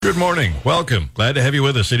Good morning. Welcome. Glad to have you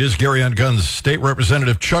with us. It is Gary on Guns State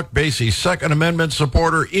Representative Chuck Basie, Second Amendment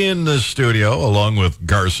supporter in the studio, along with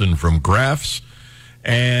Garson from Graffs.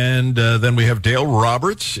 And then we have Dale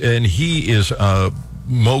Roberts, and he is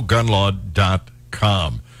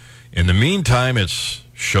mogunlaw.com. In the meantime, it's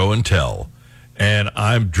show and tell. And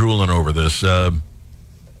I'm drooling over this.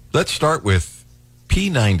 Let's start with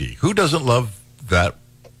P90. Who doesn't love that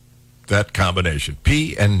combination?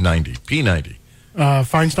 P and 90. P90.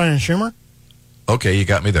 Feinstein and Schumer. Okay, you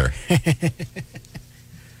got me there.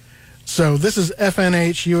 So this is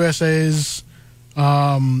FNH USA's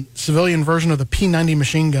civilian version of the P90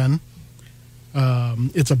 machine gun.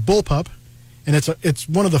 It's a bullpup, and it's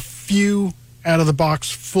one of the few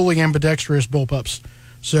out-of-the-box fully ambidextrous bullpups.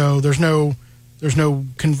 So there's no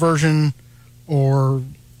conversion or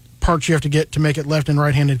parts you have to get to make it left and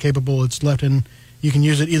right-handed capable. It's left and you can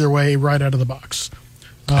use it either way right out of the box.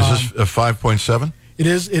 Is this a 5.7? It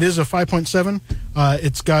is a 5.7.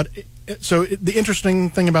 It's got the interesting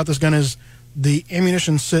thing about this gun is the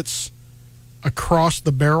ammunition sits across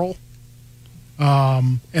the barrel,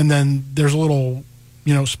 and then there's a little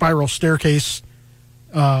spiral staircase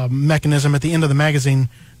mechanism at the end of the magazine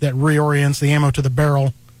that reorients the ammo to the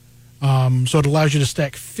barrel. So it allows you to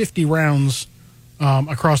stack 50 rounds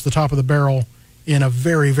across the top of the barrel in a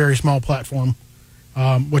very, very small platform,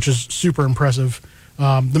 which is super impressive.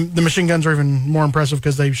 The machine guns are even more impressive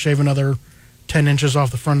because they shave another 10 inches off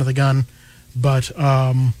the front of the gun. But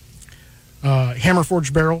hammer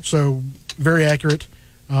forged barrel, so very accurate.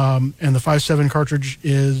 And the 5.7 cartridge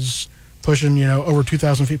is pushing over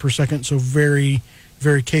 2,000 feet per second, so very,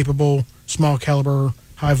 very capable, small caliber,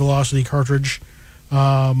 high velocity cartridge.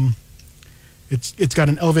 It's got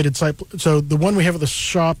an elevated sight. So the one we have at the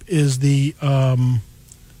shop is the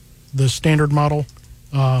standard model.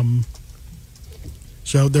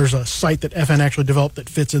 So there's a sight that FN actually developed that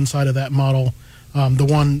fits inside of that model. The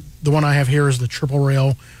one I have here is the triple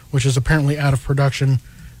rail, which is apparently out of production,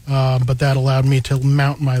 but that allowed me to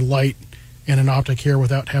mount my light and an optic here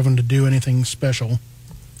without having to do anything special,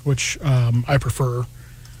 which I prefer.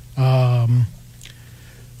 The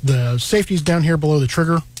safety's down here below the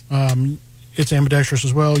trigger. It's ambidextrous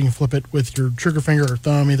as well. You can flip it with your trigger finger or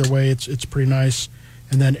thumb. Either way, it's pretty nice.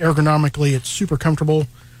 And then ergonomically, it's super comfortable.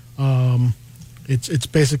 It's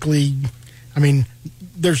basically,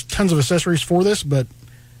 there's tons of accessories for this, but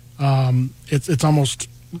it's almost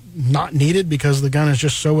not needed because the gun is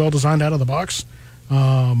just so well designed out of the box.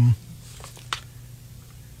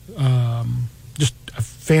 Just a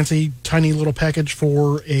fancy, tiny little package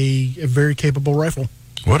for a very capable rifle.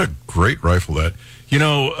 What a great rifle that.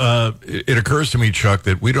 It occurs to me, Chuck,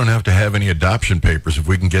 that we don't have to have any adoption papers if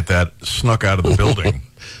we can get that snuck out of the building.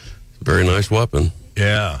 Very nice weapon.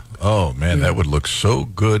 Yeah. Oh, man, that would look so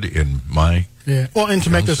good in my... Yeah. Well, and to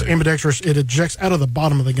make this ambidextrous, it ejects out of the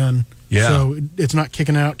bottom of the gun. Yeah. So it's not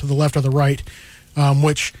kicking out to the left or the right,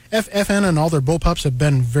 which FN and all their bullpups have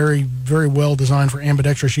been very, very well designed for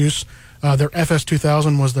ambidextrous use. Their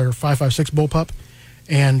FS2000 was their 5.56 bullpup,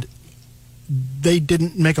 and they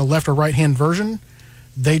didn't make a left or right-hand version.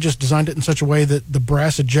 They just designed it in such a way that the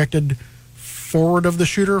brass ejected forward of the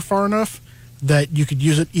shooter far enough that you could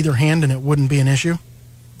use it either hand and it wouldn't be an issue.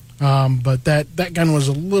 But that gun was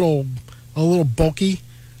a little bulky,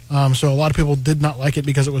 so a lot of people did not like it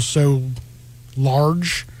because it was so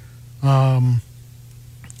large.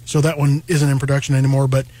 So that one isn't in production anymore.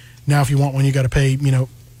 But now, if you want one, you got to pay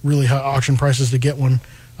really high auction prices to get one.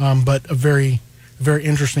 But a very, very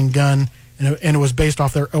interesting gun, and it was based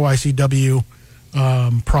off their OICW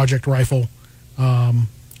project rifle. And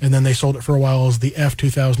then they sold it for a while as the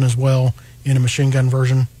F2000 as well in a machine gun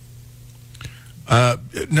version.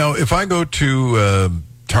 Now, if I go to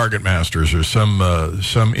Target Masters or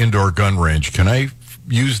some indoor gun range, can I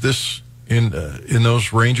use this in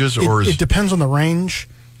those ranges? Or it depends on the range.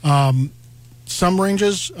 Some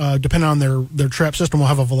ranges, depending on their trap system, will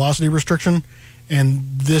have a velocity restriction, and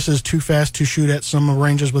this is too fast to shoot at some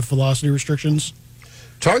ranges with velocity restrictions.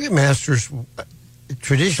 Target Masters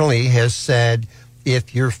traditionally has said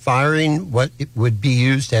if you're firing what it would be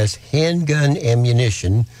used as handgun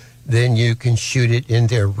ammunition, then you can shoot it in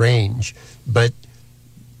their range. But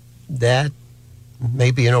that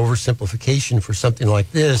may be an oversimplification for something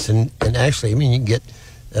like this. And actually, you can get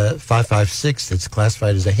 5.56 that's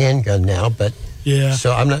classified as a handgun now. But yeah,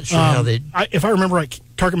 so I'm not sure how they... if I remember right,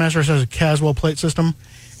 Target Masters has a Caswell plate system,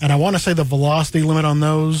 and I want to say the velocity limit on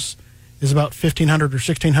those is about 1,500 or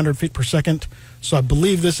 1,600 feet per second. So I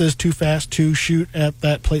believe this is too fast to shoot at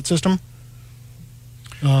that plate system.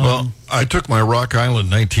 Well, I took my Rock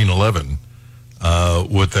Island 1911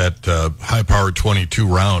 with that high-powered 22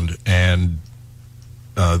 round, and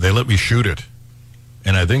they let me shoot it,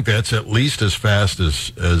 and I think that's at least as fast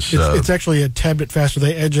as It's actually a tad bit faster.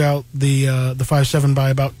 They edge out the 5.7 by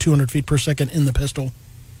about 200 feet per second in the pistol.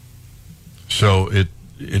 So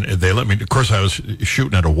they let me. Of course, I was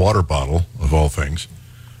shooting at a water bottle of all things,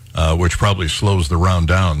 which probably slows the round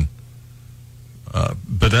down.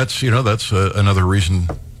 But that's another reason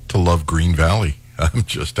to love Green Valley. I'm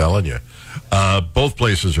just telling you, both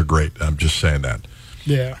places are great. I'm just saying that.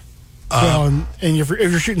 Yeah. Well, and if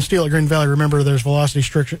you're shooting steel at Green Valley, remember there's velocity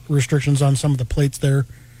restrictions on some of the plates there.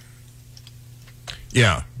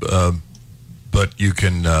 Yeah, but you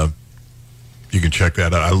can check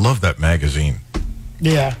that out. I love that magazine.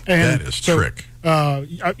 Yeah, and that is trick.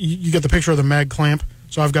 You get the picture of the mag clamp.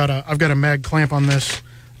 So I've got a mag clamp on this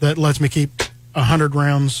that lets me keep 100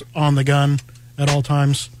 rounds on the gun at all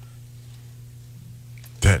times.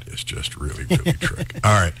 That is just really, really trick.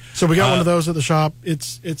 All right. So we got one of those at the shop.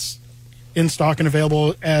 It's in stock and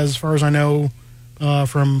available, as far as I know,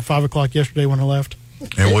 from 5 o'clock yesterday when I left.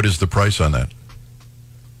 And what is the price on that?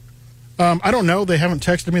 I don't know. They haven't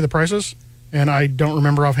texted me the prices, and I don't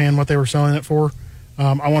remember offhand what they were selling it for.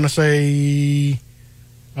 I want to say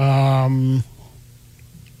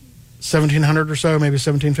 $1,700 or so, maybe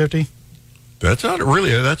 $1,750. That's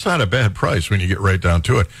not a bad price when you get right down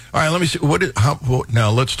to it. All right, let me see.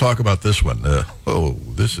 Now let's talk about this one.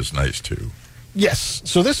 This is nice too. Yes.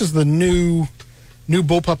 So this is the new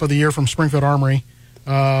bullpup of the year from Springfield Armory.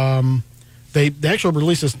 They actually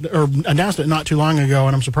released this or announced it not too long ago,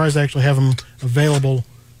 and I'm surprised they actually have them available.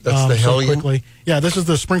 That's the so Hellion? quickly. Yeah, this is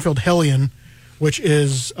the Springfield Hellion, which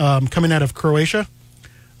is coming out of Croatia.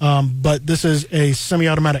 But this is a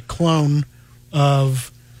semi-automatic clone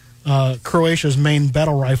of Croatia's main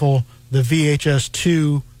battle rifle, the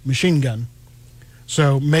VHS-2 machine gun.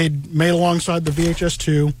 So made alongside the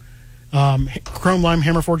VHS-2, chrome lime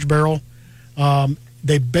hammer-forged barrel.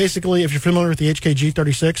 They basically, if you're familiar with the HK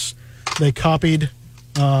G36, they copied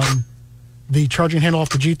the charging handle off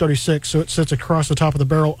the G36, so it sits across the top of the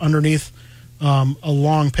barrel underneath a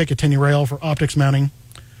long Picatinny rail for optics mounting.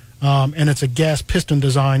 And it's a gas piston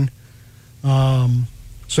design.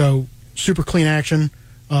 So super clean action.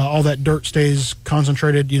 All that dirt stays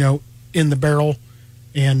concentrated, in the barrel,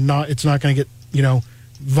 and it's not going to get,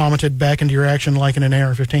 vomited back into your action like in an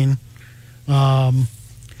AR-15.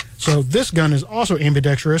 So this gun is also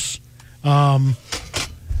ambidextrous. You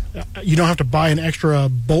don't have to buy an extra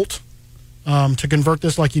bolt to convert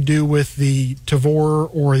this like you do with the Tavor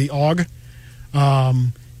or the AUG.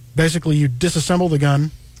 Basically, you disassemble the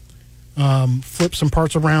gun, flip some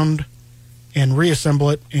parts around, and reassemble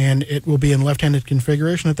it, and it will be in left-handed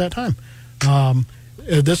configuration at that time.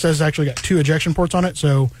 This has actually got 2 ejection ports on it,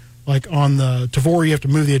 so like on the Tavor, you have to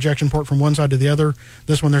move the ejection port from one side to the other.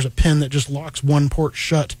 This one, there's a pin that just locks one port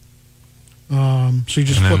shut. So you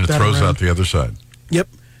just flip that around. And then it throws out the other side. Yep.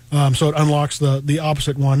 So it unlocks the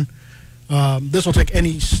opposite one. This will take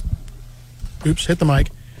any... Oops, hit the mic.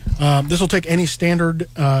 This will take any standard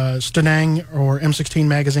Stenang or M16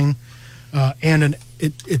 magazine, and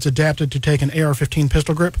it's adapted to take an AR-15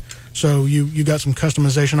 pistol grip. So you got some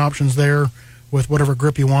customization options there with whatever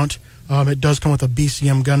grip you want. It does come with a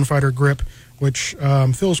BCM gunfighter grip, which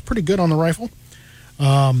feels pretty good on the rifle.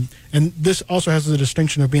 And this also has the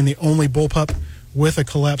distinction of being the only bullpup with a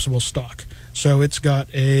collapsible stock. So it's got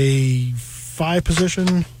a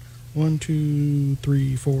 5-position... 1, 2,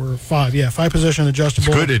 3, 4, 5. Yeah, 5-position adjustable.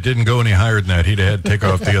 It's good it didn't go any higher than that. He'd have had to take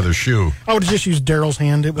off the other shoe. I would have just used Daryl's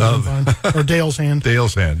hand. It would have been fine. Or Dale's hand.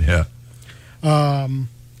 Dale's hand, yeah.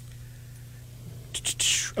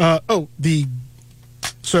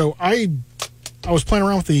 So I was playing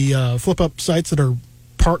around with the flip-up sights that are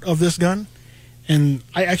part of this gun, and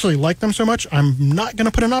I actually like them so much, I'm not going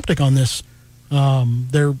to put an optic on this.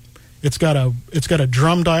 It's got a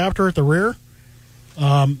drum diopter at the rear.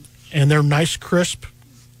 And they're nice, crisp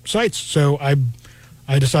sights. So I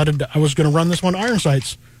decided I was going to run this one iron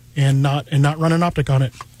sights and not run an optic on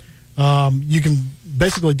it. You can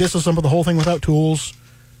basically disassemble the whole thing without tools.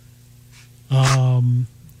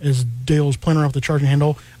 As Dale's playing around with the charging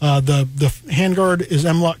handle, the handguard is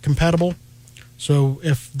M-LOK compatible. So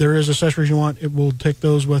if there is accessories you want, it will take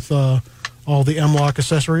those with all the M-LOK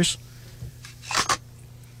accessories.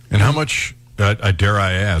 And how much? Dare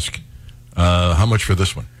I ask? How much for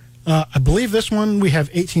this one? I believe this one we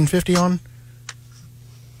have $1,850 on.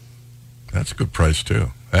 That's a good price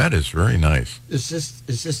too. That is very nice. Is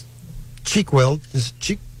this cheek weld? Is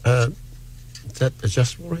that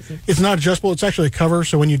adjustable right there? It's not adjustable. It's actually a cover.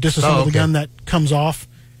 So when you disassemble the gun, that comes off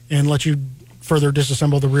and lets you further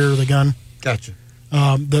disassemble the rear of the gun. Gotcha.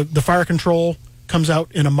 The fire control comes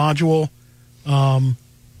out in a module.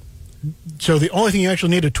 So the only thing you actually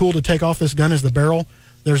need a tool to take off this gun is the barrel.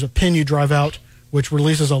 There's a pin you drive out, which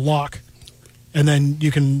releases a lock, and then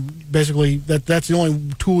you can basically that's the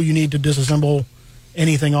only tool you need to disassemble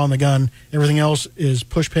anything on the gun. Everything else is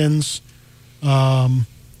push pins,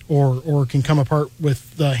 or can come apart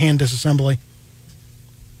with hand disassembly.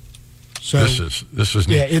 So this is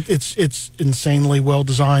neat. yeah, it's insanely well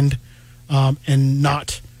designed, and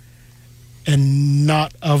not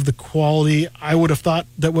of the quality I would have thought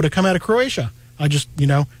that would have come out of Croatia. I just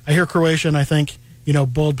I hear Croatia and I think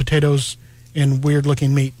boiled potatoes and weird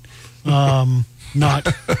looking meat. Not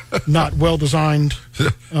well designed.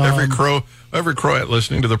 Every Croat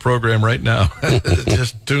listening to the program right now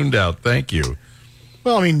just tuned out. Thank you.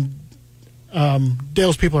 Well, I mean,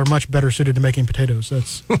 Dale's people are much better suited to making potatoes.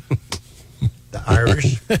 That's The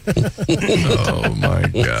Irish. Oh my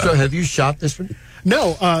God! So have you shot this one?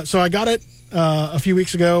 no. So I got it a few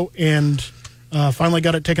weeks ago and finally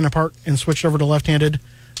got it taken apart and switched over to left-handed.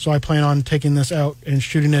 So I plan on taking this out and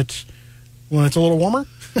shooting it when it's a little warmer.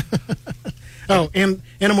 Oh, and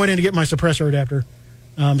I'm waiting to get my suppressor adapter.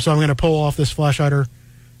 So I'm going to pull off this flash hider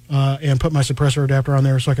and put my suppressor adapter on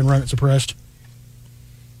there so I can run it suppressed.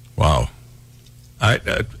 Wow.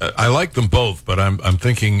 I like them both, but I'm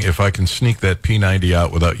thinking if I can sneak that P90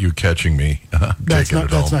 out without you catching me, That's taking not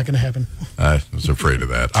it home. going to happen. I was afraid of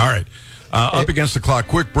that. All right. Up against the clock.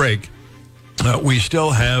 Quick break. We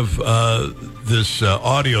still have this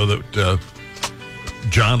audio that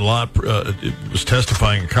John Lott was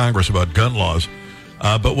testifying in Congress about gun laws.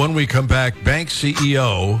 But when we come back, bank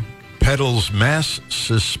CEO peddles mass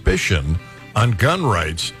suspicion on gun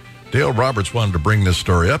rights. Dale Roberts wanted to bring this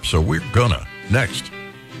story up, so we're gonna. Next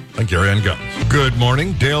on Gary on Guns. Good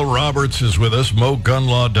morning. Dale Roberts is with us,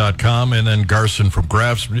 mogunlaw.com, and then Garson from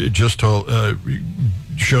Graphs just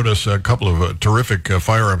showed us a couple of terrific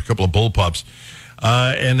firearms, a couple of bullpups.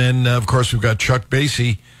 And then, of course, we've got Chuck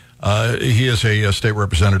Basie. He is a state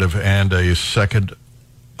representative and a Second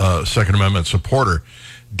Amendment supporter.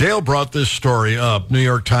 Dale brought this story up. New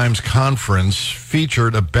York Times conference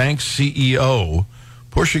featured a bank CEO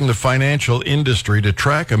pushing the financial industry to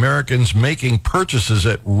track Americans making purchases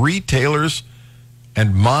at retailers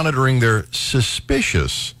and monitoring their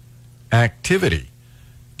suspicious activity.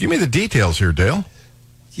 Give me the details here, Dale.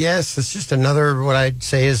 Yes, it's just another, what I'd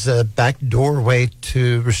say is a backdoor way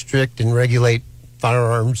to restrict and regulate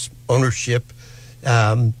firearms ownership.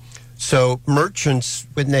 So merchants,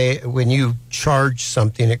 when you charge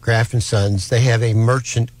something at Graff & Sons, they have a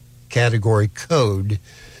merchant category code.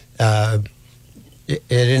 It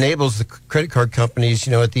enables the credit card companies,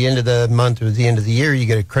 at the end of the month or the end of the year, you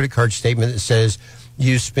get a credit card statement that says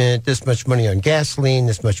you spent this much money on gasoline,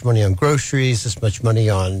 this much money on groceries, this much money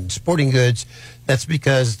on sporting goods. That's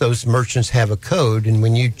because those merchants have a code, and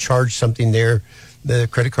when you charge something there, the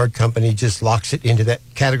credit card company just locks it into that,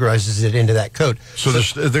 categorizes it into that code. So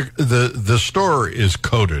the store is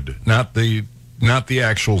coded, not the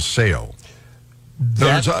actual sale.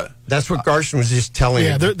 That's what Garson was just telling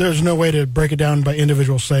Yeah, you. there's no way to break it down by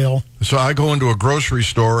individual sale. So I go into a grocery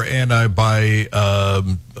store and I buy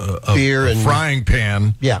Beer a and frying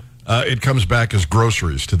pan. Yeah. It comes back as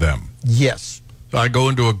groceries to them. Yes. So I go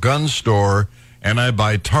into a gun store and I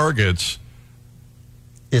buy targets.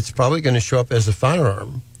 It's probably going to show up as a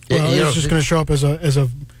firearm. Well, it's just going to show up as a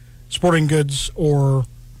sporting goods or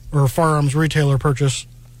firearms retailer purchase.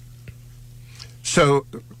 So,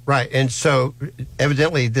 right. And so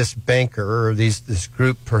evidently this banker or this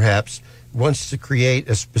group perhaps wants to create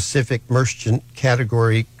a specific merchant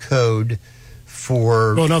category code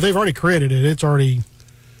for... Well, no, they've already created it. It's already...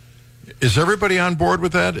 Is everybody on board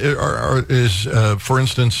with that? Or is, for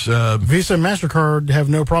instance... Visa and MasterCard have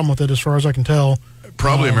no problem with it as far as I can tell.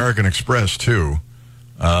 Probably American Express, too.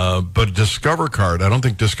 But Discover Card, I don't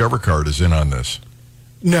think Discover Card is in on this.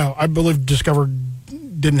 No, I believe Discover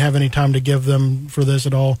didn't have any time to give them for this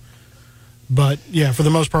at all. But, yeah, for the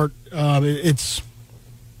most part, it's...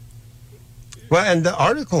 Well, and the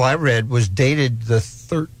article I read was dated the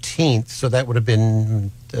 13th, so that would have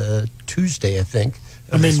been Tuesday, I think.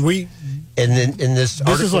 And then this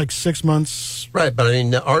article, is like 6 months. Right, but I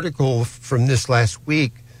mean, the article from this last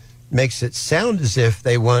week makes it sound as if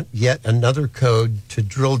they want yet another code to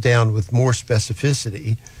drill down with more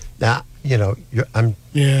specificity. Now, I'm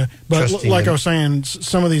but like I was saying,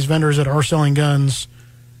 some of these vendors that are selling guns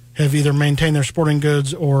have either maintained their sporting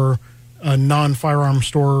goods or a non-firearm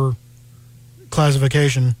store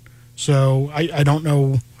classification. So I don't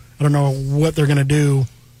know what they're going to do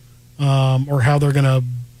or how they're going to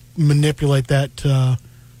manipulate that to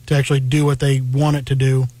actually do what they want it to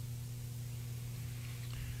do.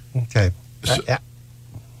 Okay.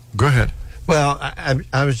 Go ahead. Well,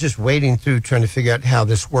 I was just wading through trying to figure out how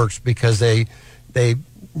this works because they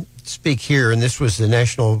speak here, and this was the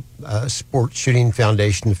National Sports Shooting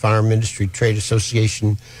Foundation, the Firearm Industry Trade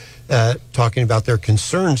Association, talking about their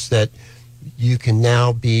concerns that you can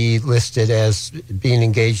now be listed as being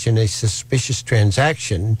engaged in a suspicious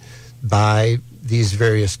transaction by these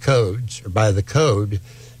various codes or by the code.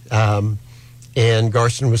 And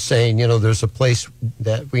Garson was saying, there's a place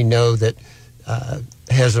that we know that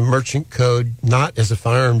has a merchant code, not as a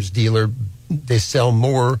firearms dealer. They sell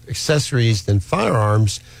more accessories than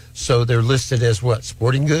firearms, so they're listed as what,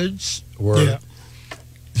 sporting goods? Yeah.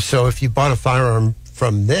 So if you bought a firearm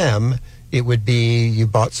from them, it would be you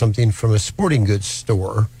bought something from a sporting goods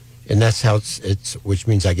store, and that's how it's which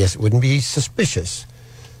means I guess it wouldn't be suspicious.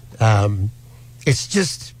 It's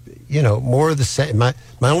just, more of the same. My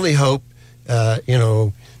only hope, the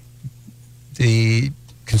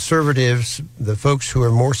conservatives, the folks who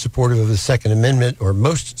are more supportive of the Second Amendment or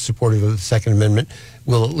most supportive of the Second Amendment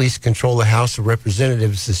will at least control the House of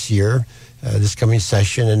Representatives this year, this coming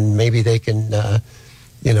session, and maybe they can,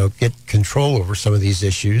 get control over some of these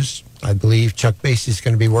issues. I believe Chuck Basie's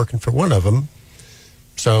going to be working for one of them,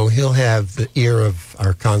 so he'll have the ear of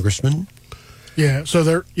our congressman. Yeah, so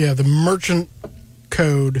the merchant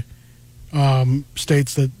code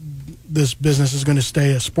states that this business is going to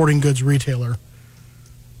stay a sporting goods retailer.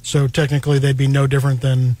 So technically, they'd be no different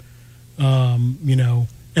than,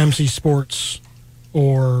 MC Sports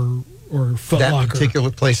or Foot that Locker. Particular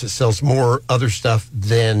place that sells more other stuff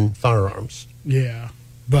than firearms. Yeah,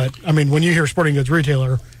 but I mean, when you hear sporting goods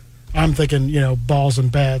retailer, I'm thinking balls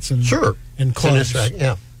and bats and and clubs. Right.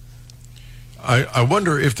 Yeah. I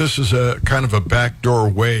wonder if this is a kind of a backdoor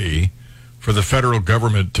way for the federal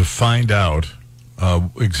government to find out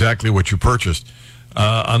exactly what you purchased.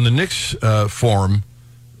 On the NICS form,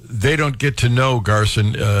 they don't get to know,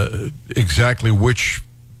 Garson, exactly which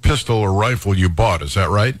pistol or rifle you bought. Is that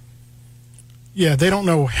right? Yeah, they don't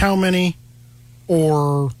know how many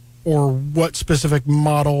or what specific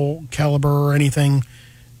model, caliber, or anything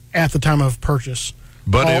at the time of purchase.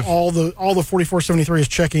 But all the 4473 is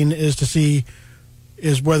checking is to see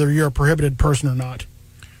is whether you're a prohibited person or not.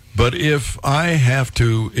 But if I have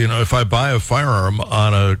to, if I buy a firearm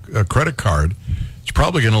on a credit card, it's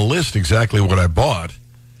probably going to list exactly what I bought.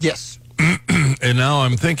 Yes. And now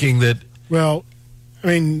I'm thinking that... Well, I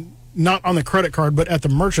mean, not on the credit card, but at the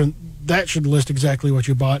merchant, that should list exactly what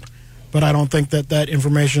you bought. But I don't think that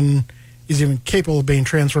information is even capable of being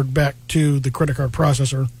transferred back to the credit card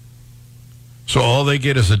processor. So all they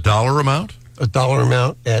get is a dollar amount? A dollar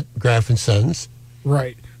amount at Graff & Sons.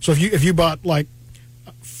 Right. So if you bought like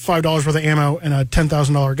 $5 worth of ammo and a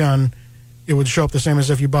 $10,000 gun, it would show up the same as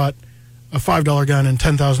if you bought a $5 gun and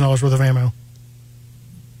 $10,000 worth of ammo.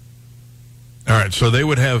 All right, so they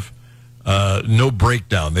would have no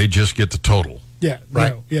breakdown. They just get the total. Yeah,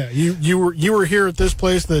 right. No, yeah. You were here at this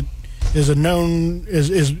place that is a known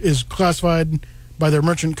is classified by their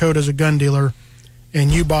merchant code as a gun dealer,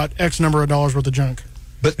 and you bought X number of dollars worth of junk.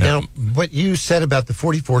 But now, what you said about the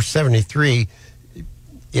 4473,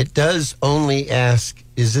 it does only ask,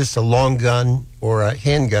 is this a long gun or a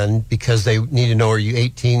handgun? Because they need to know, are you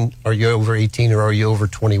 18, are you over 18, or are you over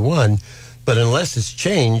 21? But unless it's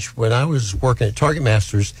changed, when I was working at Target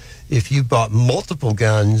Masters, if you bought multiple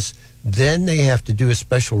guns, then they have to do a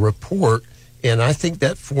special report, and I think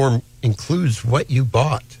that form includes what you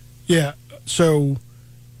bought. Yeah, so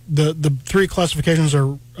the three classifications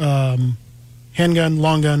are handgun,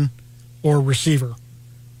 long gun, or receiver.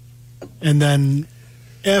 And then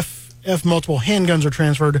if multiple handguns are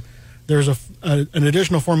transferred, there's an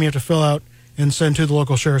additional form you have to fill out and send to the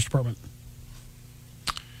local sheriff's department.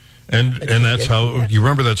 And that's how, you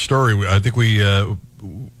remember that story? I think we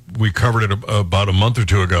covered it about a month or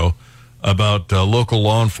two ago about local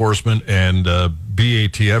law enforcement and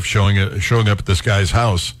BATF showing up at this guy's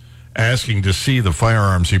house asking to see the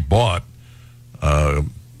firearms he bought.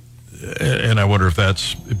 And I wonder if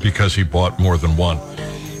that's because he bought more than one.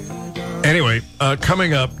 Anyway,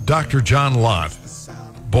 coming up, Dr. John Lott.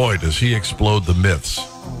 Boy, does he explode the myths.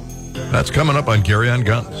 That's coming up on Gary on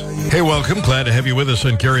Guns. Hey, welcome. Glad to have you with us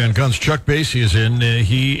on Gary on Guns. Chuck Basie is in.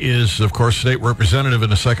 He is, of course, state representative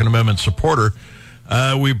and a Second Amendment supporter.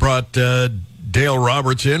 We brought Dale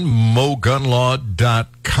Roberts in,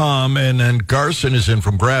 mogunlaw.com, and then Garson is in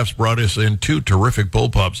from Graff's, brought us in two terrific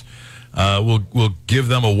bullpups. We'll give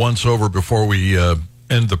them a once-over before we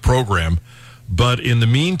end the program. But in the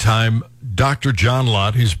meantime, Dr. John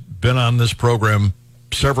Lott, he's been on this program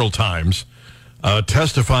several times,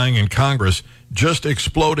 testifying in Congress, just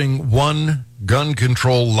exploding one gun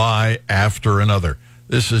control lie after another.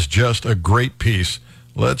 This is just a great piece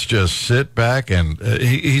Let's just sit back and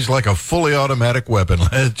he's like a fully automatic weapon.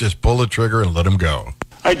 Let's just pull the trigger and let him go.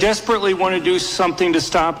 I desperately want to do something to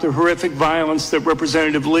stop the horrific violence that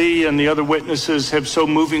Representative Lee and the other witnesses have so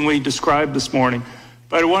movingly described this morning.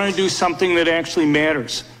 But I want to do something that actually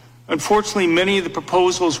matters. Unfortunately, many of the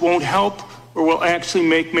proposals won't help or will actually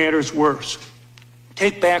make matters worse.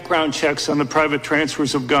 Take background checks on the private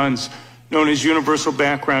transfers of guns, known as universal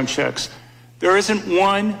background checks. There isn't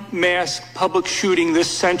one mass public shooting this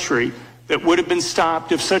century that would have been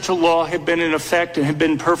stopped if such a law had been in effect and had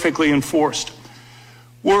been perfectly enforced.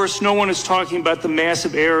 Worse, no one is talking about the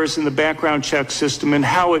massive errors in the background check system and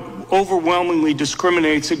how it overwhelmingly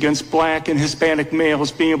discriminates against black and Hispanic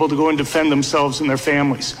males being able to go and defend themselves and their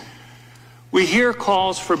families. We hear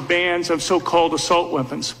calls for bans of so-called assault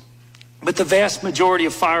weapons, but the vast majority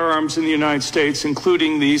of firearms in the United States,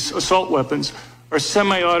 including these assault weapons, are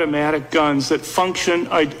semi-automatic guns that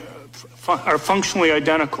are functionally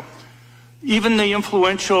identical. Even the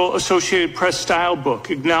influential Associated Press style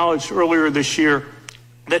book acknowledged earlier this year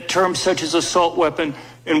that terms such as assault weapon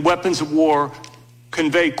and weapons of war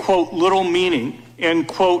convey, quote, little meaning and,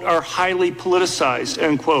 quote, are highly politicized,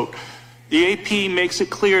 end quote. The AP makes it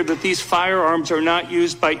clear that these firearms are not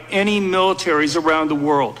used by any militaries around the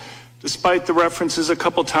world. Despite the references a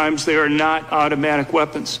couple times, they are not automatic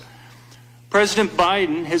weapons. President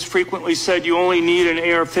Biden has frequently said you only need an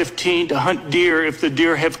AR-15 to hunt deer if the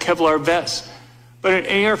deer have Kevlar vests. But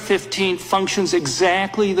an AR-15 functions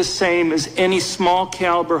exactly the same as any small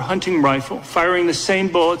caliber hunting rifle, firing the same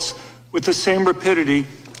bullets with the same rapidity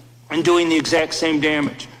and doing the exact same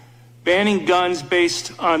damage. Banning guns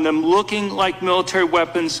based on them looking like military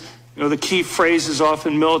weapons, the key phrase is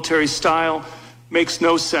often military style, makes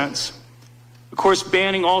no sense. Of course,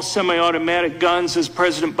 banning all semi-automatic guns, as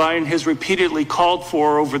President Biden has repeatedly called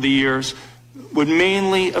for over the years, would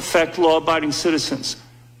mainly affect law-abiding citizens.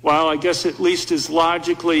 While I guess at least is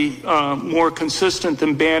logically more consistent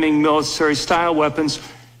than banning military-style weapons,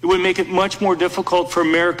 it would make it much more difficult for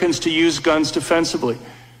Americans to use guns defensively.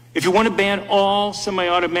 If you want to ban all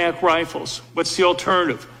semi-automatic rifles, what's the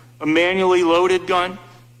alternative? A manually loaded gun,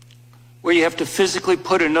 where you have to physically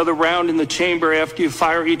put another round in the chamber after you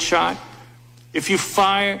fire each shot? If you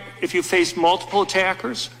face multiple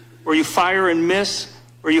attackers, or you fire and miss,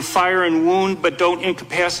 or you fire and wound but don't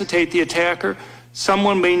incapacitate the attacker,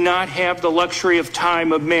 someone may not have the luxury of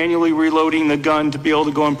time of manually reloading the gun to be able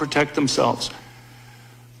to go and protect themselves.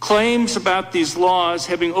 Claims about these laws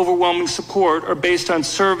having overwhelming support are based on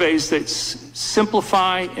surveys that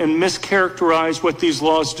simplify and mischaracterize what these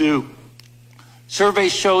laws do.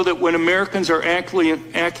 Surveys show that when Americans are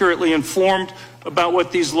accurately informed about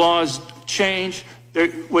what these laws change,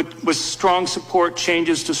 with strong support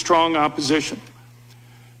changes to strong opposition.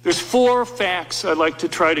 There's 4 facts I'd like to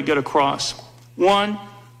try to get across. 1,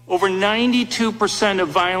 over 92% of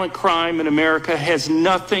violent crime in America has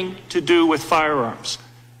nothing to do with firearms.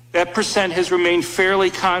 That percent has remained fairly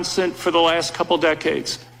constant for the last couple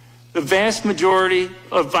decades. The vast majority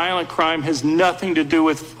of violent crime has nothing to do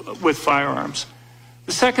with firearms.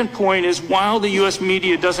 The second point is, while the U.S.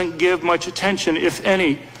 media doesn't give much attention, if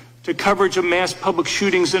any, to coverage of mass public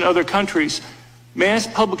shootings in other countries, mass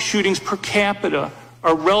public shootings per capita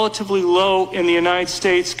are relatively low in the United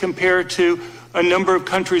States compared to a number of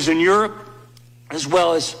countries in Europe, as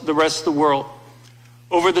well as the rest of the world.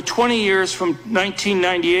 Over the 20 years from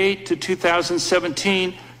 1998 to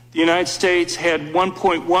 2017, the United States had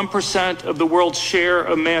 1.1% of the world's share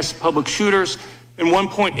of mass public shooters and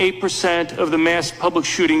 1.8% of the mass public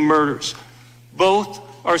shooting murders. Both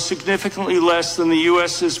are significantly less than the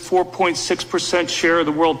U.S.'s 4.6% share of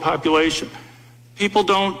the world population. People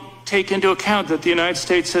don't take into account that the United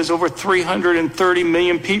States has over 330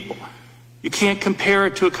 million people. You can't compare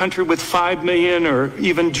it to a country with 5 million or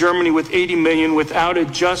even Germany with 80 million without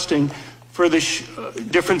adjusting for the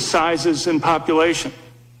different sizes in population.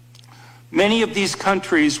 Many of these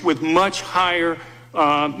countries with much higher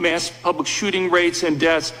mass public shooting rates and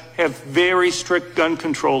deaths have very strict gun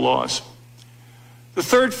control laws. The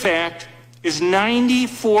third fact is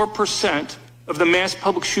 94% of the mass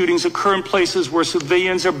public shootings occur in places where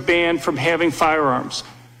civilians are banned from having firearms.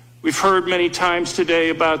 We've heard many times today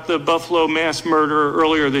about the Buffalo mass murder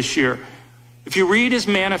earlier this year. If you read his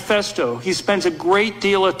manifesto, he spends a great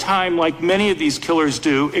deal of time, like many of these killers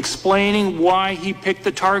do, explaining why he picked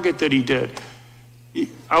the target that he did.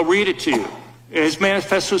 I'll read it to you. His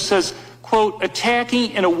manifesto says, quote,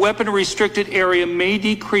 attacking in a weapon-restricted area may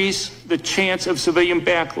decrease the chance of civilian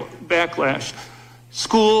backlash.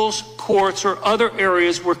 Schools, courts, or other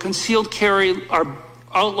areas where concealed carry are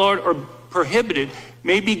outlawed or prohibited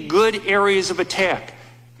may be good areas of attack.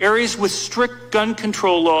 Areas with strict gun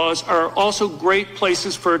control laws are also great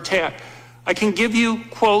places for attack. I can give you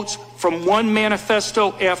quotes from one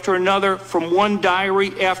manifesto after another, from one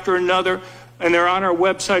diary after another, and they're on our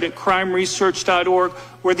website at crimeresearch.org,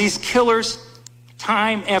 where these killers,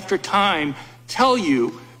 time after time, tell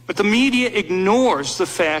you, but the media ignores the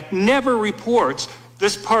fact, never reports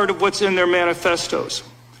this part of what's in their manifestos.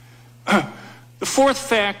 The fourth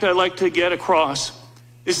fact I'd like to get across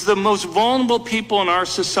is the most vulnerable people in our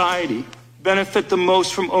society benefit the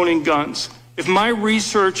most from owning guns. If my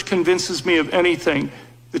research convinces me of anything,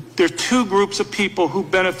 there are two groups of people who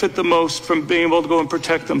benefit the most from being able to go and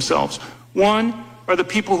protect themselves. One are the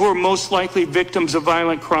people who are most likely victims of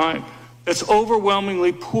violent crime. That's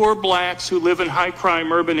overwhelmingly poor blacks who live in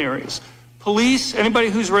high-crime urban areas. Police, anybody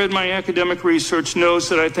who's read my academic research knows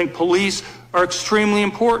that I think police are extremely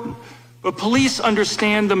important. But police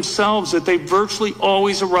understand themselves that they virtually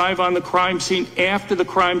always arrive on the crime scene after the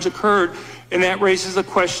crime's occurred, and that raises the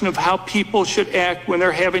question of how people should act when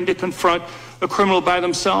they're having to confront a criminal by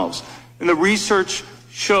themselves. And the research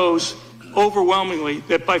shows overwhelmingly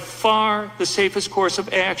that by far the safest course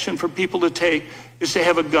of action for people to take is to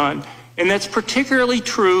have a gun. And that's particularly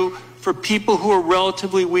true for people who are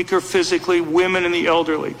relatively weaker physically, women and the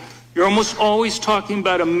elderly. You're almost always talking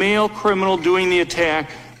about a male criminal doing the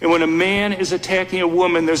attack, and when a man is attacking a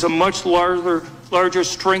woman, there's a much larger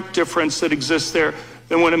strength difference that exists there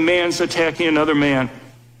than when a man's attacking another man.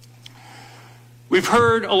 We've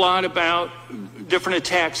heard a lot about different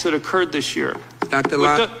attacks that occurred this year. Dr.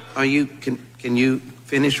 Lott, can you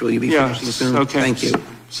finish? Will you be finishing soon? Okay. Thank you.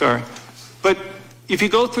 Sorry. But if you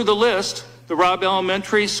go through the list, the Robb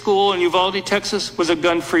Elementary School in Uvalde, Texas was a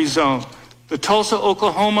gun-free zone. The Tulsa,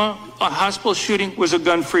 Oklahoma hospital shooting was a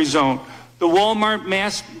gun-free zone. The Walmart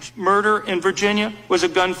mass murder in Virginia was a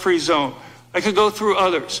gun-free zone. I could go through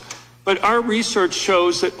others. But our research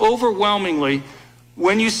shows that overwhelmingly,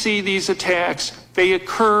 when you see these attacks, they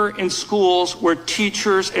occur in schools where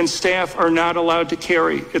teachers and staff are not allowed to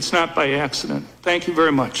carry. It's not by accident. Thank you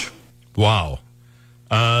very much. Wow.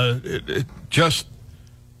 It just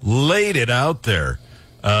laid it out there.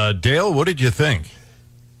 Dale, what did you think?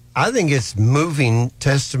 I think it's moving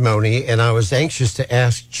testimony, and I was anxious to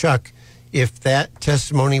ask Chuck if that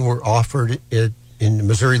testimony were offered in the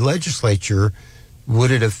Missouri legislature, would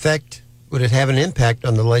it have an impact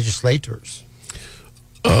on the legislators?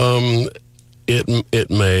 It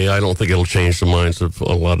may. I don't think it'll change the minds of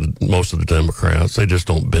most of the Democrats. They just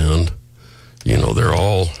don't bend. You know, they're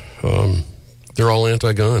all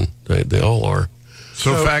anti-gun. They all are.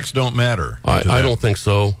 So facts don't matter. I don't think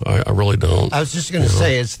so. I really don't. I was just going to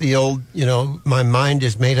say, it's the old, my mind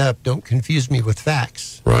is made up. Don't confuse me with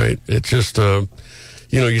facts. Right. It's just, you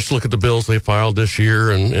just look at the bills they filed this year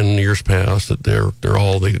and years past, that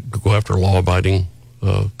they go after law-abiding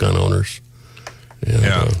gun owners. And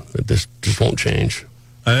it just won't change.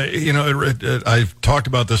 I've talked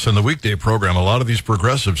about this in the weekday program. A lot of these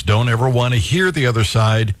progressives don't ever want to hear the other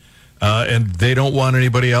side. And they don't want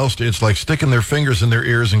anybody else to. It's like sticking their fingers in their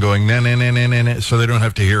ears and going, nah, so they don't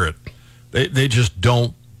have to hear it. They just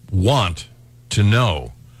don't want to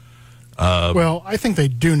know. Well, I think they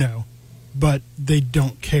do know, but they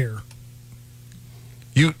don't care.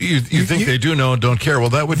 You think they do know and don't care? Well,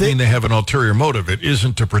 that would mean they have an ulterior motive. It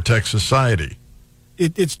isn't to protect society.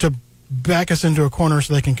 It's to back us into a corner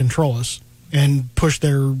so they can control us and push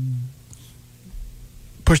their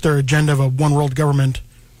agenda of a one-world government.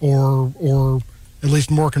 Or at least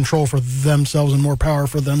more control for themselves and more power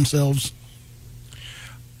for themselves.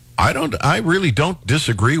 I really don't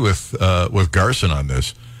disagree with Garson on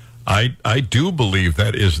this. I do believe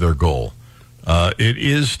that is their goal. It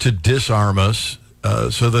is to disarm us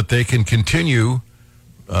so that they can continue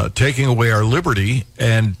taking away our liberty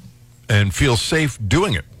and feel safe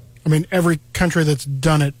doing it. I mean, every country that's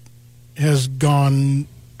done it has gone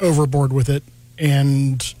overboard with it,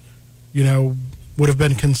 and would have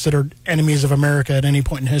been considered enemies of America at any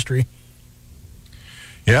point in history.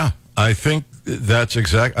 Yeah, I think that's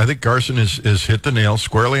exact. I think Garson has hit the nail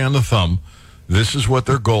squarely on the thumb. This is what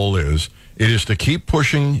their goal is. It is to keep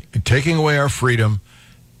pushing, taking away our freedom,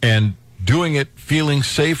 and doing it feeling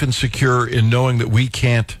safe and secure in knowing that we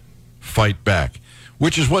can't fight back,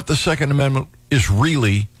 which is what the Second Amendment is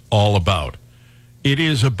really all about. It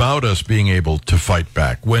is about us being able to fight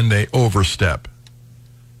back when they overstep.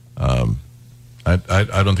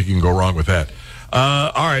 I don't think you can go wrong with that.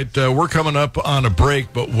 All right, we're coming up on a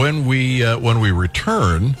break, but when we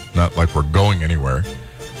return, not like we're going anywhere,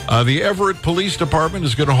 the Everett Police Department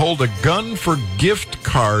is going to hold a gun for gift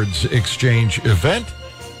cards exchange event.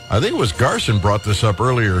 I think it was Garson brought this up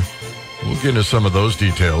earlier. We'll get into some of those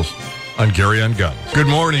details. on Gary on Gun. Good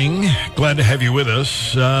morning. Glad to have you with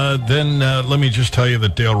us. Then let me just tell you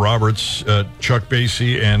that Dale Roberts, Chuck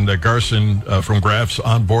Basie, and Garson from Graph's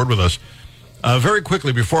on board with us. Very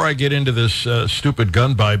quickly, before I get into this stupid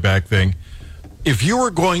gun buyback thing, if you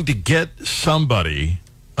were going to get somebody,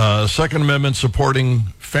 Second Amendment supporting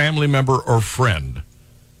family member or friend,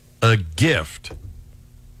 a gift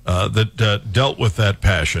that dealt with that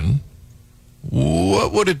passion,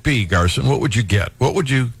 what would it be, Garson? What would you get? What would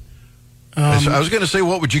you... I was going to say,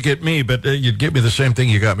 what would you get me? But you'd get me the same thing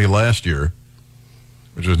you got me last year,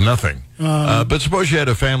 which was nothing. But suppose you had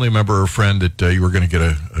a family member or friend that you were going to get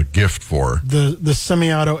a gift for. The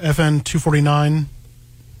semi-auto FN 249.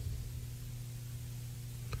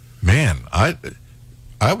 Man, I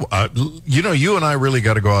you and I really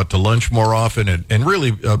got to go out to lunch more often and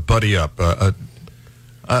really buddy up.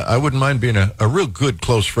 I wouldn't mind being a real good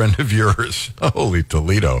close friend of yours. Holy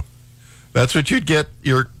Toledo. That's what you'd get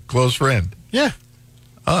your close friend. Yeah.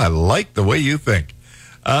 Oh, I like the way you think.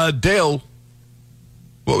 Dale,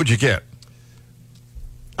 what would you get?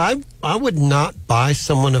 I would not buy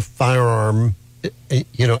someone a firearm,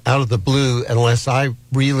 out of the blue unless I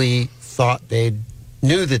really thought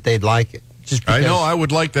knew that they'd like it. Just because, I know I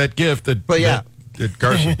would like that gift that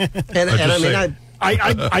Garson.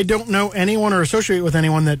 I don't know anyone or associate with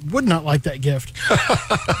anyone that would not like that gift.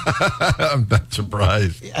 I'm not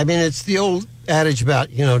surprised. I mean, it's the old adage about,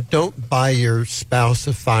 don't buy your spouse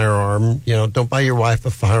a firearm, don't buy your wife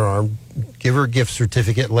a firearm, give her a gift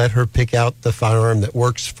certificate, let her pick out the firearm that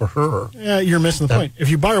works for her. Yeah, you're missing the point. If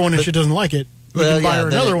you buy her one and she doesn't like it, you can buy her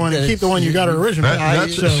another one and keep the one you got her originally.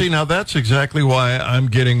 See, now that's exactly why I'm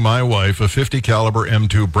getting my wife a 50 caliber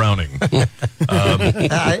M2 Browning.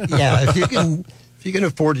 If you can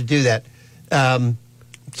afford to do that.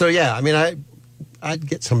 I'd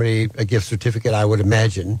get somebody a gift certificate, I would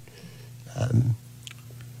imagine.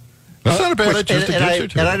 That's not a bad idea.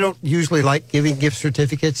 And I don't usually like giving gift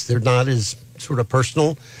certificates. They're not as sort of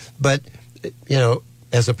personal. But,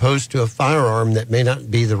 as opposed to a firearm that may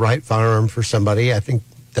not be the right firearm for somebody, I think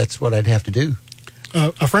that's what I'd have to do.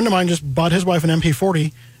 A friend of mine just bought his wife an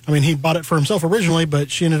MP40. I mean, he bought it for himself originally,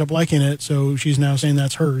 but she ended up liking it, so she's now saying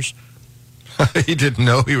that's hers. He didn't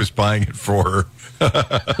know he was buying it for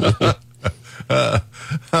her.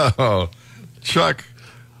 Chuck?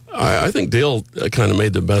 I think Dale kind of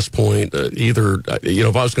made the best point. Either,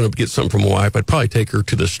 if I was going to get something from my wife, I'd probably take her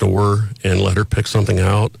to the store and let her pick something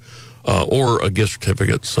out, or a gift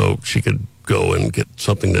certificate so she could go and get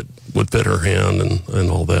something that would fit her hand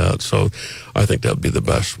and all that. So I think that would be the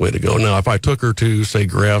best way to go. Now, if I took her to, say,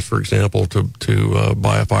 Graph's, for example, to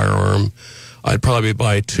buy a firearm, I'd probably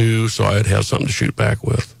buy two so I'd have something to shoot back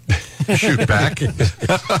with. Shoot back?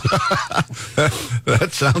 That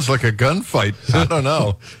sounds like a gunfight. I don't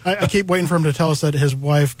know. I keep waiting for him to tell us that his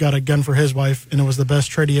wife got a gun for his wife, and it was the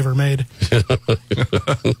best trade he ever made.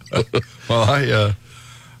 Well,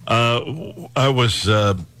 I was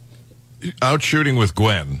out shooting with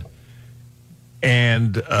Gwen,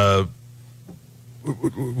 and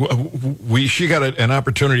she got an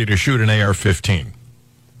opportunity to shoot an AR-15.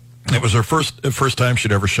 It was her first time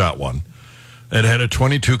she'd ever shot one. It had a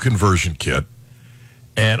 .22 conversion kit,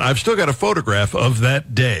 and I've still got a photograph of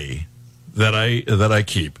that day that I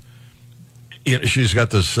keep. She's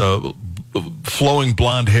got this flowing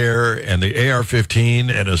blonde hair and the AR-15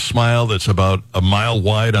 and a smile that's about a mile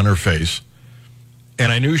wide on her face.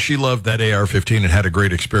 And I knew she loved that AR-15 and had a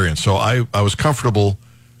great experience. So I was comfortable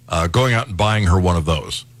going out and buying her one of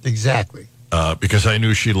those. Exactly. Because I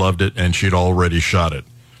knew she loved it and she'd already shot it.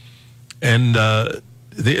 And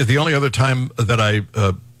the only other time that I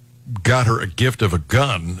got her a gift of a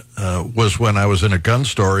gun was when I was in a gun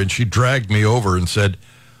store, and she dragged me over and said,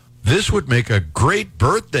 "This would make a great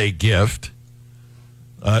birthday gift."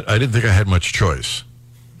 I didn't think I had much choice.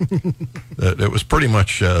 It was pretty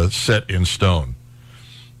much set in stone.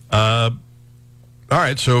 All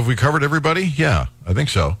right, so have we covered everybody? Yeah, I think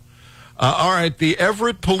so. All right, the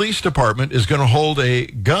Everett Police Department is going to hold a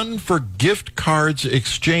gun for gift cards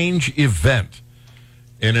exchange event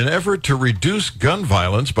in an effort to reduce gun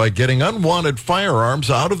violence by getting unwanted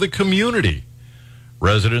firearms out of the community.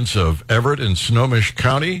 Residents of Everett and Snohomish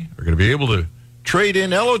County are going to be able to trade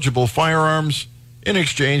in eligible firearms in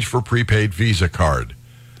exchange for prepaid Visa card.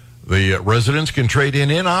 The residents can trade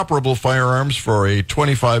in inoperable firearms for a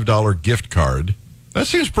 $25 gift card. That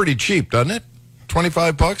seems pretty cheap, doesn't it?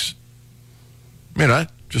 $25? I mean, I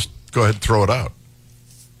just go ahead and throw it out.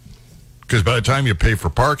 Because by the time you pay for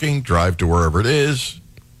parking, drive to wherever it is.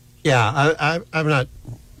 Yeah, I'm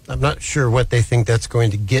not sure what they think that's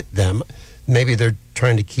going to get them. Maybe they're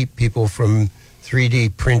trying to keep people from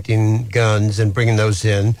 3D printing guns and bringing those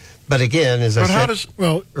in. But again, as I But said, how does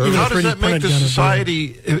even how a does that 3D make printed the gun is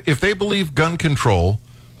society? If they believe gun control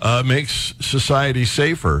makes society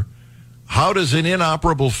safer, how does an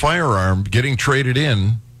inoperable firearm getting traded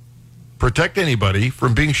in protect anybody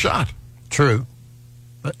from being shot? true.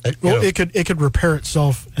 But, Well, it could repair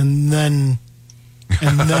itself and then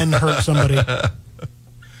hurt somebody.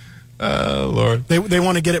 Oh, Lord. They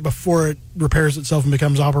want to get it before it repairs itself and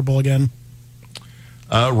becomes operable again.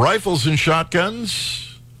 Rifles and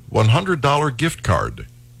shotguns, $100 gift card.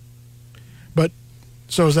 But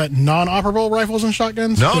so is that non-operable rifles and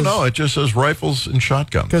shotguns? No, it just says rifles and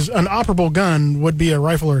shotguns. Because an operable gun would be a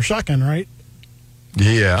rifle or a shotgun, right?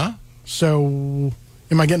 Yeah. So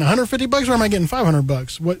am I getting $150 or am I getting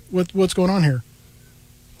 $500? What's going on here?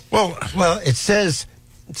 Well, it says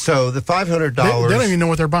so. The $500. They don't even know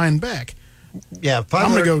what they're buying back. Yeah,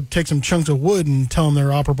 I'm going to go take some chunks of wood and tell them they're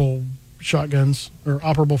operable shotguns or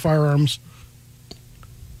operable firearms.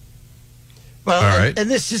 Well, all right.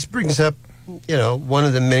 and this just brings up, one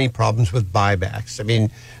of the many problems with buybacks. I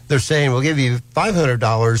mean, they're saying we'll give you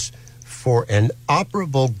 $500 for an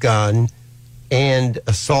operable gun and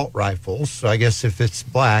assault rifles. So I guess if it's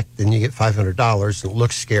black, then you get $500 and it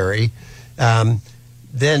looks scary.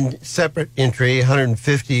 Then separate entry,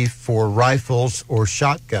 $150 for rifles or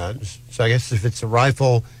shotguns. So I guess if it's a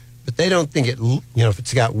rifle, but they don't think if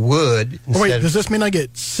it's got wood. Does this mean I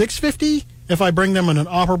get $650 if I bring them an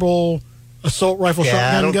operable assault rifle shotgun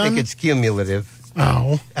gun? I don't think it's cumulative.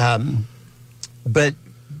 Oh. But,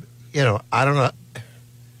 I don't know.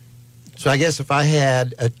 So I guess if I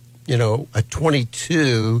had a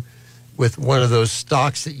 22 with one of those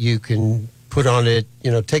stocks that you can put on it,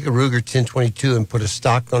 take a Ruger 1022 and put a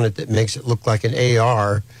stock on it that makes it look like an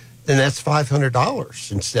AR, then that's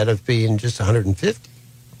 $500 instead of being just $150.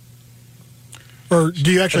 Or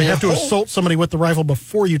do you actually have to assault somebody with the rifle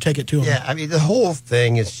before you take it to them? Yeah, I mean, the whole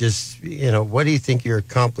thing is just, what do you think you're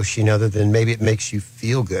accomplishing other than maybe it makes you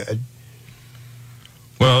feel good?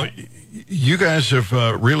 Well, you guys have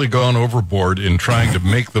really gone overboard in trying to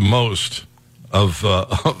make the most of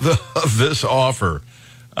this offer.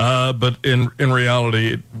 But in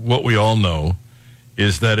reality, what we all know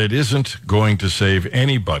is that it isn't going to save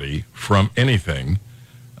anybody from anything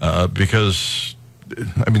because,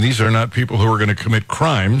 these are not people who are going to commit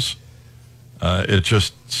crimes. It's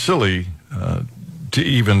just silly to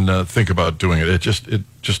even think about doing it. It's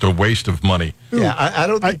just a waste of money. Yeah, I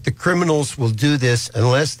don't think the criminals will do this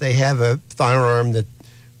unless they have a firearm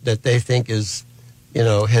that they think is,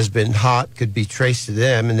 has been hot, could be traced to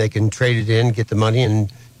them, and they can trade it in, get the money, and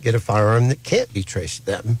get a firearm that can't be traced to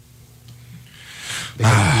them. All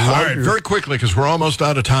right, very quickly, because we're almost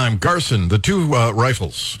out of time. Garson, the two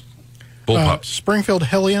rifles, bullpups. Springfield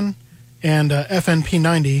Hellion and FNP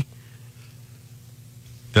 90.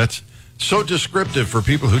 That's so descriptive for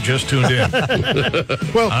people who just tuned in.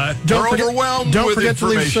 Well, don't forget to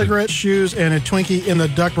leave cigarettes, shoes, and a Twinkie in the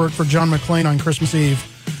ductwork for John McClane on Christmas Eve.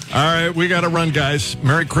 All right, we got to run, guys.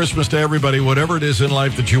 Merry Christmas to everybody. Whatever it is in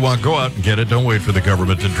life that you want, go out and get it. Don't wait for the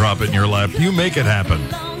government to drop it in your lap. You make it happen.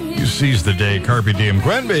 You seize the day. Carpe diem.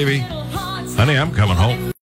 Grandbaby, honey, I'm coming home.